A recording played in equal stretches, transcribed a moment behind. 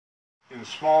in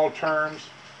small terms.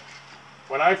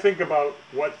 When I think about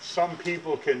what some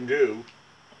people can do,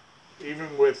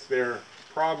 even with their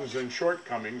problems and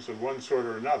shortcomings of one sort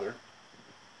or another,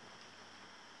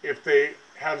 if they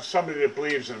have somebody that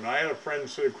believes in them. I had a friend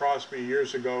sit across me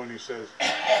years ago and he says,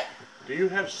 do you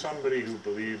have somebody who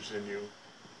believes in you?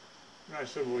 And I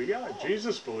said, well, yeah,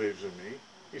 Jesus believes in me.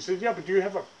 He said, yeah, but do you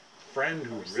have a friend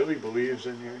who really believes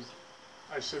in you?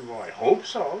 I said, well, I hope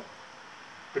so.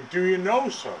 But do you know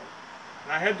so?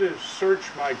 And I had to search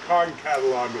my card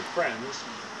catalog of friends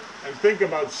and think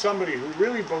about somebody who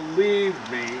really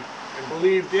believed me and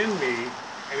believed in me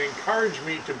and encouraged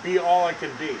me to be all I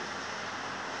could be.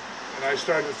 And I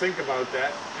started to think about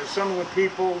that. And some of the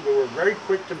people that were very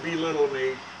quick to belittle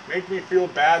me, make me feel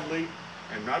badly,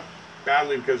 and not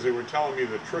badly because they were telling me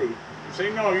the truth, and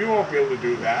say, no, you won't be able to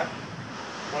do that.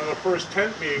 One of the first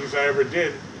tent meetings I ever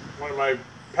did, one of my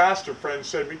pastor friends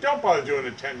said to me, don't bother doing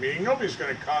a tent meeting, nobody's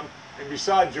going to come, and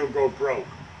besides, you'll go broke.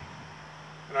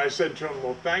 And I said to him,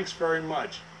 well, thanks very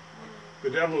much. The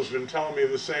devil's been telling me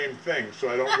the same thing, so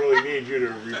I don't really need you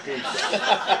to repeat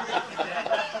that.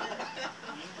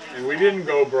 And we didn't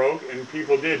go broke, and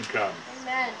people did come.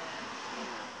 Amen.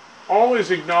 Always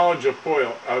acknowledge a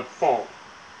fault.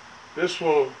 This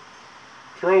will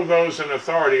throw those in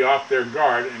authority off their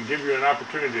guard and give you an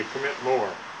opportunity to commit more.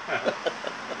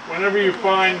 Whenever you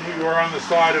find you are on the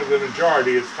side of the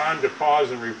majority, it's time to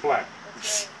pause and reflect.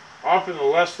 Often the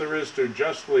less there is to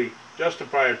justly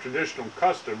justify a traditional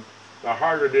custom, the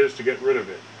harder it is to get rid of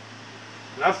it.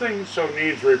 Nothing so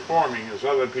needs reforming as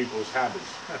other people's habits.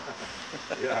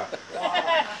 Yeah.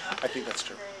 I think that's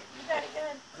true. You got it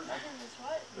good.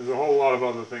 What? There's a whole lot of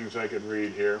other things I could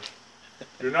read here.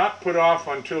 Do not put off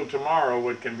until tomorrow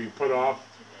what can be put off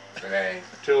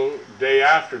till day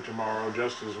after tomorrow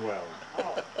just as well.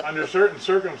 Under certain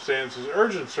circumstances,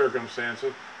 urgent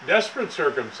circumstances, desperate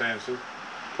circumstances,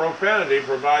 profanity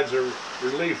provides a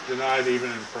relief denied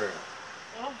even in prayer.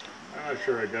 I'm not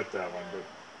sure I got that one,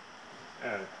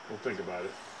 but we'll think about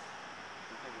it.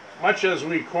 Much as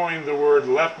we coined the word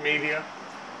left media,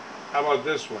 how about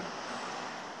this one?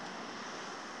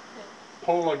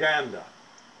 Polaganda.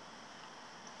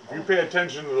 If you pay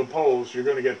attention to the polls, you're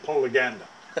going to get polaganda.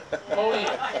 Oh,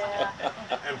 yeah.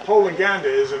 And polaganda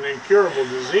is an incurable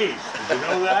disease. Did you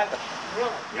know that?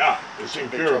 Yeah, it's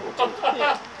incurable.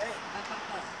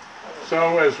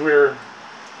 So as we're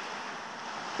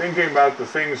thinking about the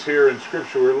things here in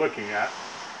Scripture we're looking at,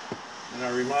 and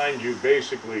I remind you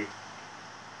basically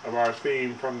of our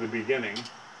theme from the beginning,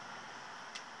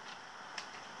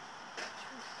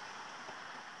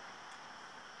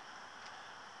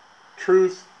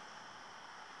 truth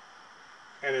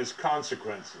and its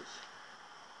consequences.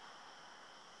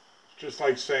 It's just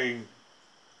like saying,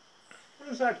 what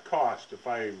does that cost if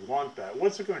I want that?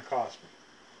 What's it going to cost me?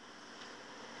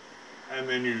 And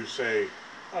then you say,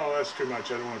 oh, that's too much,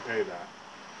 I don't want to pay that.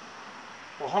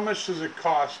 Well, how much does it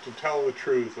cost to tell the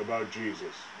truth about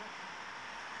Jesus?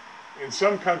 In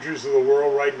some countries of the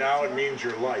world right now, it means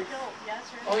your life.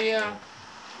 Oh, yeah.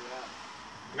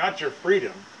 Not your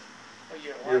freedom,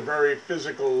 your very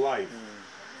physical life.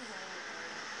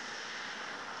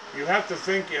 You have to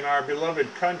think in our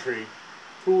beloved country,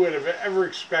 who would have ever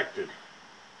expected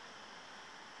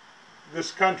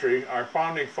this country, our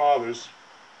founding fathers,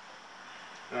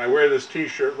 and I wear this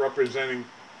t-shirt representing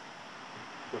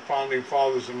the founding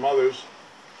fathers and mothers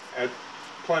at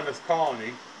Plymouth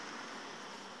Colony.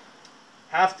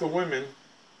 Half the women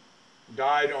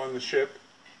died on the ship,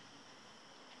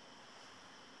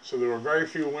 so there were very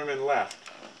few women left.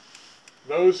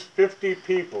 Those 50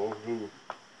 people who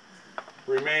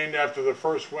remained after the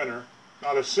first winter,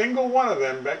 not a single one of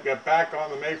them got back on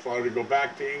the Mayflower to go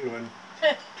back to England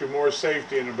to more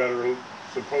safety and a better,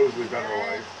 supposedly better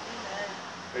life.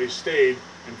 They stayed,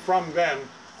 and from them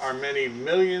are many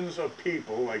millions of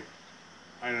people, like,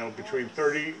 I don't know, between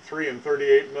 33 and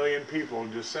 38 million people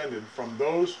descended from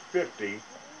those 50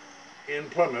 in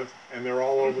Plymouth, and they're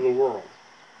all over the world.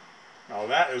 Now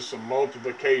that is some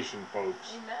multiplication,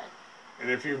 folks. Amen.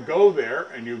 And if you go there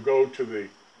and you go to the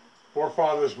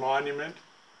Forefathers Monument,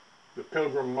 the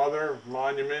Pilgrim Mother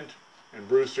Monument in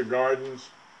Brewster Gardens,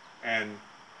 and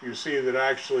you see that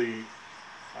actually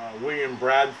William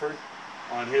Bradford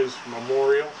on his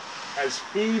memorial has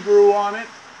Hebrew on it.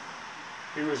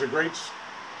 He was a great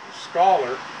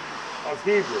scholar of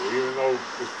Hebrew, even though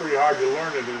it was pretty hard to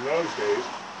learn it in those days.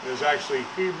 There's actually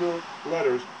Hebrew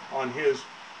letters on his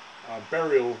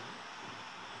burial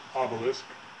obelisk.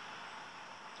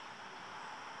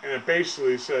 And it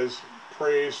basically says,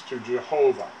 praise to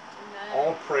Jehovah. Amen.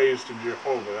 All praise to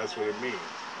Jehovah, that's what it means.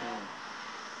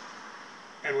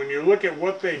 And when you look at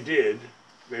what they did,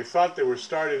 They thought they were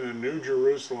starting the New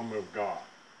Jerusalem of God.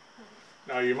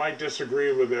 Now, you might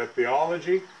disagree with their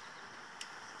theology,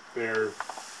 their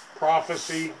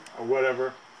prophecy, or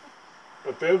whatever,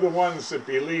 but they're the ones that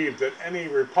believe that any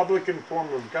Republican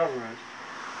form of government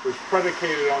was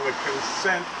predicated on the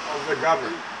consent of the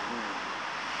governed.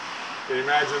 Can you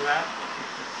imagine that?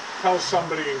 Tell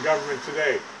somebody in government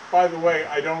today, by the way,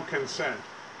 I don't consent.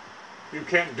 You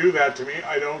can't do that to me,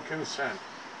 I don't consent.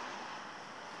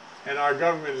 And our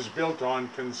government is built on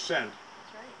consent,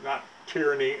 not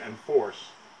tyranny and force.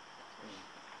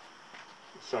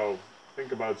 So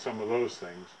think about some of those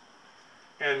things.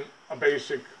 And a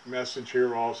basic message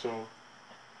here also,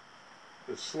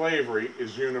 that slavery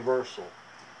is universal.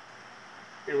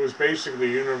 It was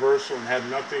basically universal and had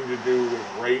nothing to do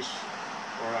with race,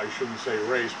 or I shouldn't say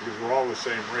race, because we're all the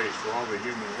same race, we're all the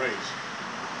human race.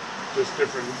 Just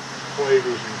different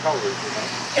flavors and colors,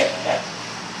 you know.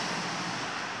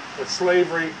 But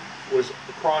slavery was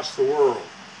across the world.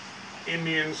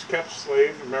 Indians kept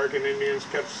slaves, American Indians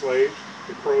kept slaves,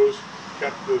 the Crows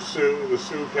kept the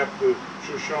Sioux kept the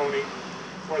Shoshone,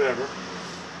 whatever.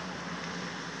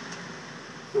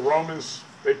 The Romans,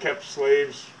 they kept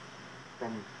slaves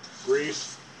from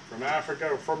Greece, from Africa,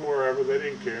 or from wherever, they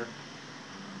didn't care.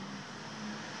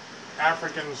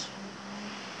 Africans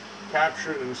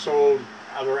captured and sold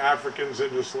other Africans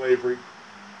into slavery.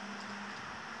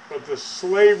 But the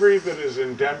slavery that is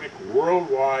endemic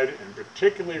worldwide, and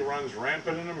particularly runs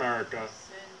rampant in America,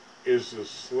 is the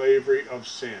slavery of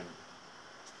sin.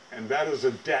 And that is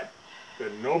a debt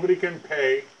that nobody can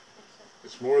pay.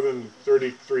 It's more than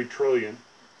 33 trillion.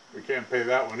 We can't pay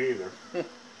that one either.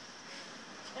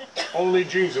 Only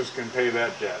Jesus can pay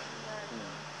that debt.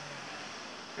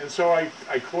 And so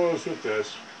I close with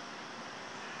this.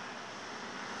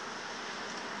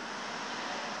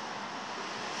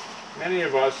 Many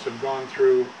of us have gone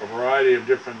through a variety of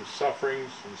different sufferings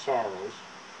and sorrows.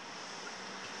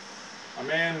 A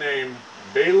man named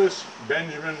Bayless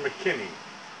Benjamin McKinney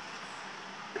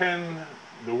penned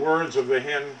the words of the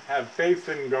hymn, "Have Faith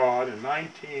in God," in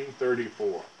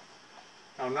 1934.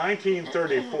 Now,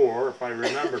 1934, if I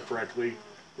remember correctly,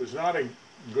 was not a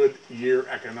good year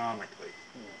economically.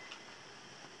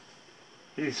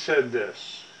 He said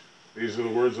this, these are the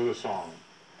words of the song: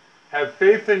 "Have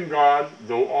faith in God,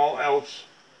 though all else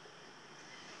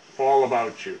fall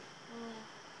about you.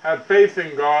 Have faith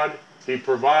in God, He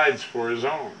provides for His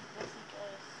own.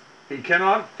 He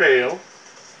cannot fail,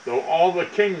 though all the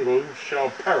kingdoms shall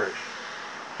perish.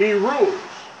 He rules,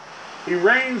 He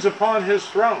reigns upon His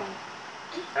throne.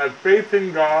 Have faith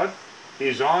in God,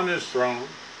 He's on His throne.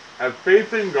 Have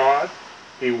faith in God,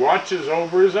 He watches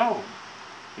over His own.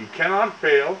 He cannot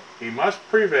fail, He must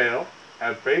prevail.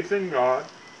 Have faith in God,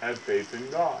 have faith in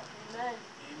God." Amen.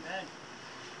 Amen.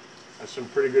 That's some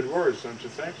pretty good words, don't you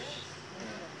think?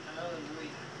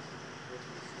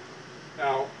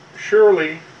 Now,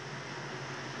 surely,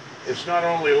 it's not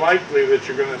only likely that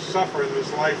you're going to suffer in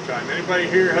this lifetime. Anybody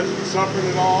here hasn't suffered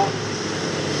at all?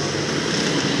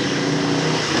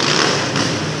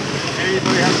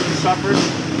 Anybody hasn't suffered?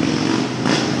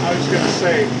 I was going to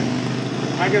say,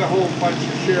 I got a whole bunch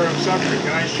to share of suffering.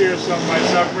 Can I share some of my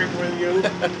suffering with you?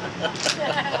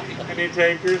 Any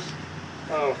takers?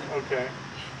 Oh, okay.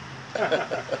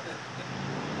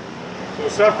 So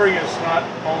suffering is not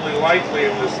only likely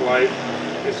in this life,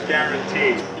 it's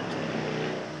guaranteed.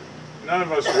 None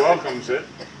of us welcomes it,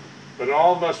 but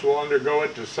all of us will undergo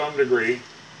it to some degree.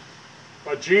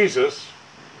 But Jesus,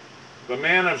 the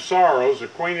man of sorrows,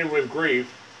 acquainted with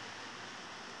grief,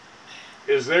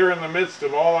 is there in the midst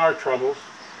of all our troubles.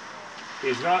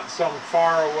 He's not some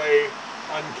faraway,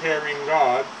 uncaring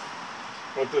God,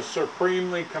 but the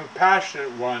supremely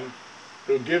compassionate one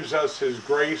who gives us His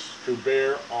grace to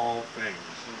bear all things.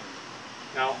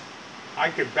 Now, I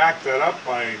could back that up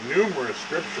by numerous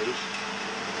scriptures.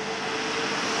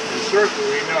 And certainly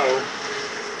we know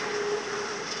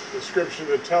the scripture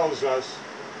that tells us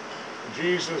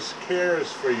Jesus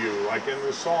cares for you, like in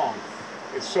the song.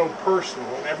 It's so personal,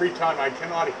 and every time I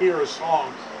cannot hear a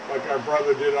song like our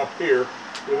brother did up here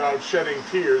without shedding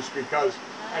tears, because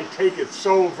I take it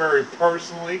so very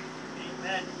personally.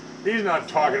 Amen. He's not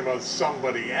talking about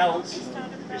somebody else.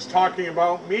 He's talking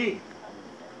about me.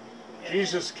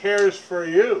 Jesus cares for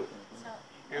you.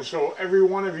 And so every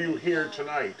one of you here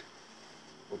tonight,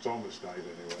 well, it's almost night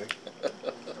anyway.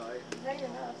 No, you're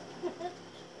not.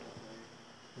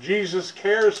 Jesus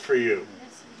cares for you.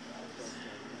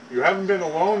 You haven't been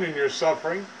alone in your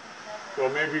suffering. So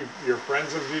maybe your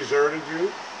friends have deserted you.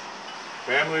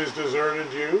 Family has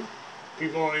deserted you.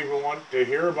 People don't even want to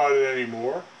hear about it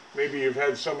anymore. Maybe you've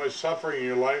had so much suffering in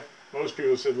your life. Most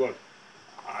people said, look,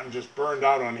 I'm just burned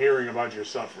out on hearing about your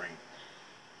suffering.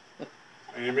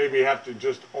 And you maybe have to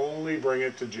just only bring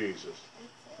it to Jesus.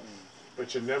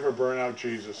 But you never burn out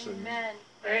Jesus, and Amen.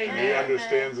 and he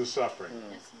understands the suffering.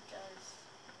 Yes, he does.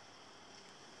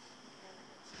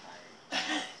 Never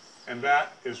gets tired. And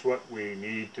that is what we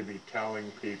need to be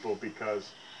telling people,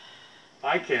 because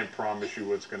I can't promise you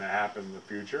what's going to happen in the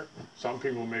future. Some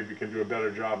people maybe can do a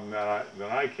better job than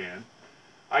I can.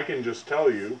 I can just tell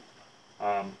you,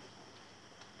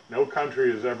 no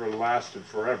country has ever lasted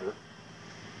forever,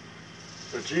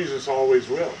 but Jesus always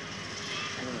will.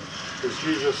 Because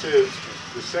Jesus is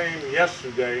the same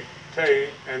yesterday, today,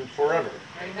 and forever.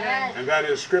 Amen. And that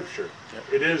is Scripture.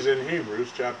 It is in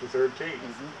Hebrews chapter 13.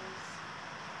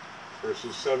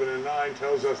 Verses 7 and 9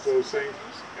 tells us those things,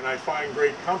 and I find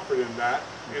great comfort in that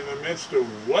in the midst of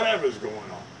whatever's going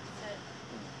on.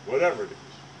 Whatever it is.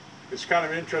 It's kind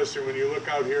of interesting when you look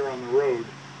out here on the road.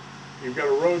 You've got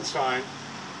a road sign.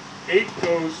 8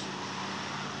 goes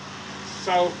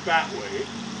south that way.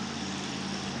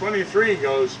 23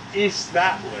 goes east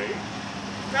that way.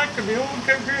 That could be a little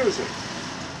confusing.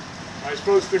 Am I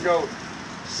supposed to go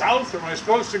south or am I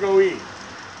supposed to go east?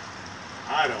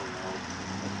 I don't know.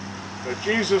 But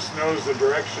Jesus knows the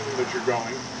direction that you're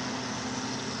going.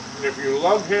 And if you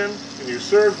love him and you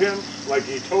serve him, like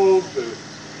he told the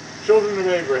children of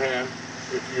Abraham,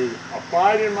 if you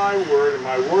abide in my word and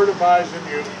my word abides in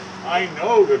you, I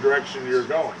know the direction you're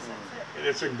going. And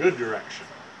it's a good direction.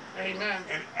 Amen.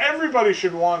 And everybody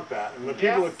should want that. And the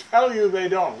people that tell you they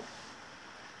don't,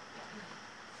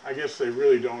 I guess they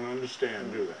really don't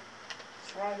understand, do they?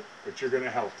 That's right. But you're going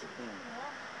to help them.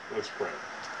 Let's pray.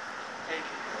 Thank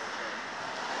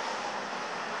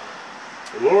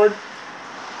Lord,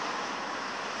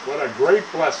 what a great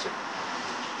blessing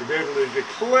to be able to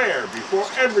declare before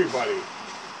everybody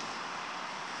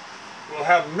we'll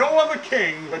have no other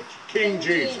king but King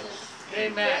Jesus. you.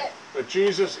 Amen. But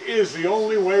Jesus is the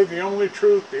only way, the only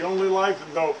truth, the only life,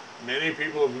 and though many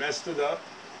people have messed it up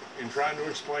in trying to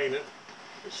explain it,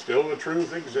 still the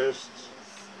truth exists.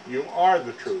 You are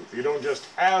the truth. You don't just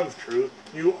have truth,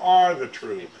 you are the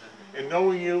truth. And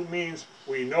knowing you means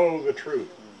we know the truth.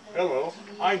 Hello,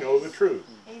 I know the truth.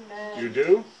 Amen. You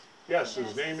do? Yes,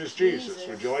 his name is Jesus.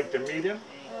 Would you like to meet him?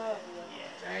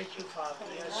 Thank you, Father.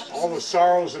 Yes. All the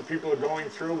sorrows that people are going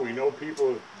through, we know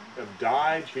people have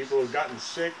died, people have gotten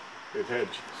sick, they've had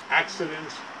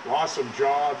accidents, loss of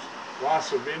jobs,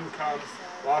 loss of income,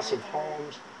 loss of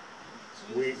homes.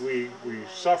 We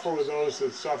suffer with those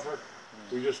that suffer.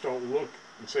 We just don't look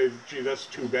and say, gee, that's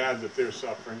too bad that they're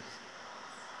suffering.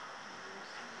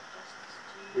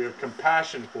 We have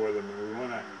compassion for them, and we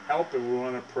want to help and we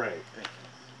want to pray.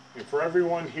 And for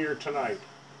everyone here tonight,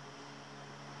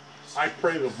 I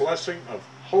pray the blessing of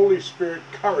Holy Spirit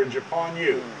courage upon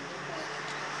you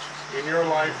in your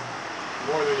life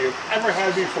more than you've ever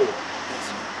had before.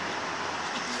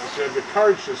 That you have the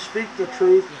courage to speak the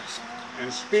truth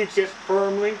and speak it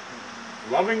firmly,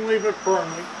 lovingly but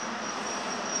firmly,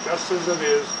 just as it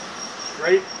is,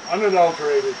 straight,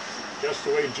 unadulterated, just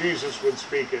the way Jesus would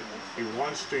speak it. He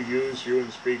wants to use you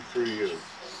and speak through you.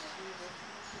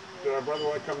 Did our brother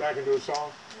want to come back and do a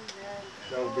song?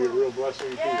 That would be a real blessing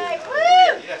to you. Yay,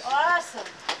 woo! Awesome.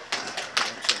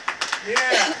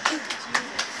 Yeah.